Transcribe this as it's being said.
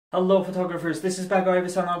Hello photographers, this is Bagay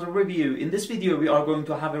with another review. In this video we are going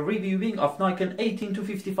to have a reviewing of Nikon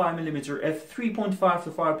 18-55mm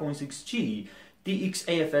f3.5-5.6G DX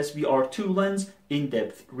AFS VR2 lens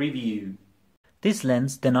in-depth review. This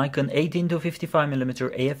lens, the Nikon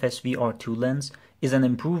 18-55mm AFS VR2 lens, is an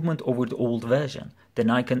improvement over the old version, the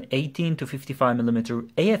Nikon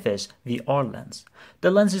 18-55mm AFS VR lens.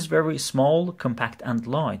 The lens is very small, compact and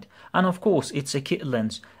light, and of course it's a kit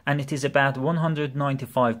lens and it is about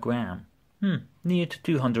 195 grams, near to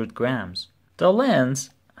 200 grams. The lens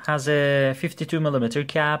has a 52mm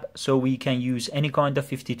cap, so we can use any kind of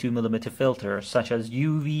 52mm filter such as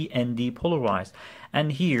UV, ND, polarized,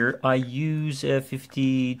 and here I use a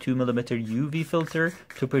 52mm UV filter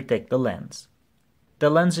to protect the lens. The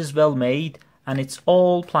lens is well made and it's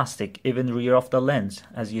all plastic, even rear of the lens,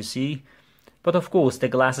 as you see. But of course the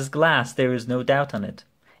glass is glass, there is no doubt on it.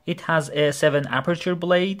 It has a 7 aperture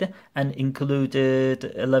blade and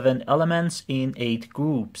included 11 elements in 8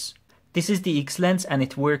 groups. This is the X lens and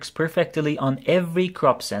it works perfectly on every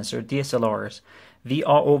crop sensor DSLRs.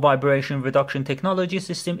 VRO vibration reduction technology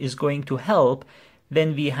system is going to help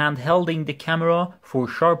when we handhelding the camera for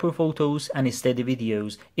sharper photos and steady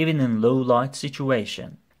videos, even in low light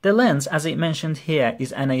situation. The lens, as I mentioned here,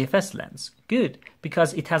 is an AFS lens. Good,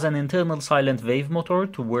 because it has an internal silent wave motor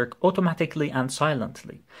to work automatically and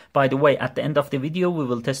silently. By the way, at the end of the video we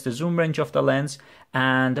will test the zoom range of the lens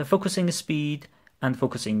and focusing speed and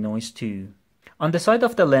focusing noise too. On the side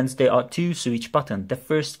of the lens there are 2 switch buttons. The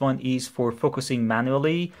first one is for focusing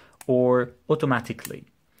manually or automatically,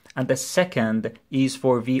 and the second is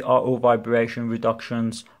for VRO vibration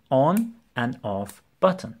reductions on and off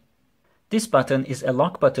button. This button is a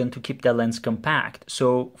lock button to keep the lens compact,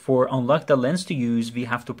 so for unlock the lens to use we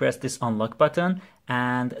have to press this unlock button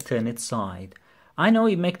and turn it side. I know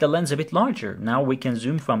it makes the lens a bit larger. Now we can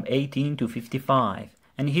zoom from 18 to 55.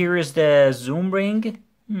 And here is the zoom ring,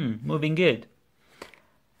 moving good.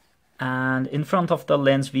 And in front of the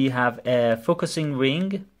lens we have a focusing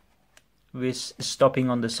ring with stopping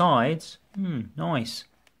on the sides, nice.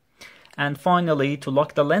 And finally, to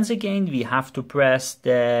lock the lens again we have to press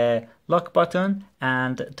the lock button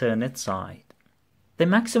and turn it side. The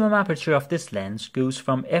maximum aperture of this lens goes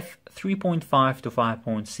from f3.5 to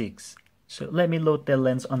 5.6. So let me load the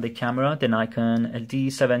lens on the camera, the Nikon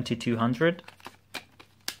D7200.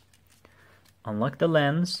 Unlock the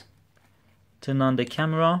lens, turn on the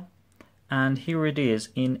camera, and here it is.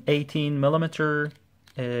 In 18mm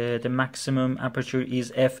the maximum aperture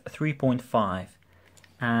is f3.5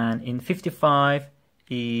 and in 55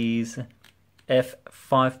 is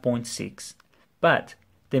f5.6, but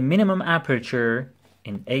the minimum aperture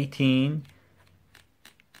in 18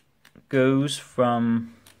 goes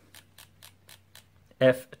from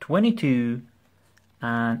f22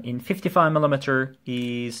 and in 55mm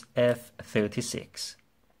is f36.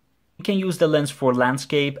 You can use the lens for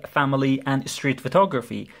landscape, family and street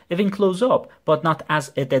photography, even close up, but not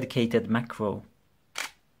as a dedicated macro.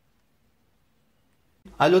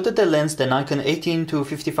 I loaded the lens, the Nikon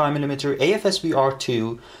 18-55mm AFS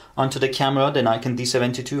VR2, onto the camera, the Nikon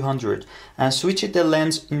D7200, and switched the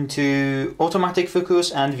lens into automatic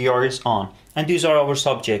focus and VR is on. And these are our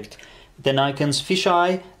subject, the Nikon's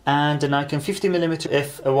fisheye and the Nikon 50mm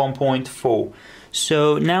f1.4.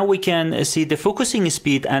 So now we can see the focusing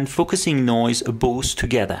speed and focusing noise both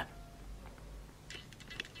together.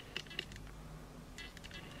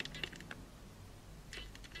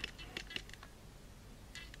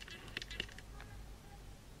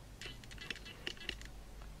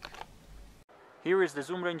 Here is the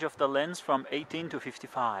zoom range of the lens from 18 to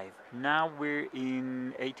 55. Now we're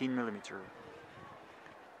in 18mm.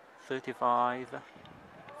 35,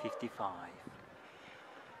 55.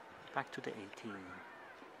 Back to the 18.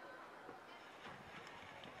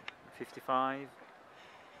 55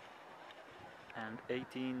 and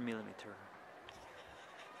 18mm.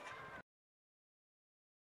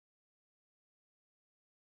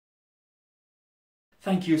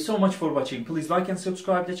 Thank you so much for watching. Please like and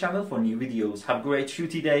subscribe the channel for new videos. Have a great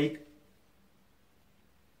shooty day.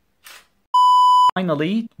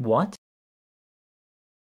 Finally, what?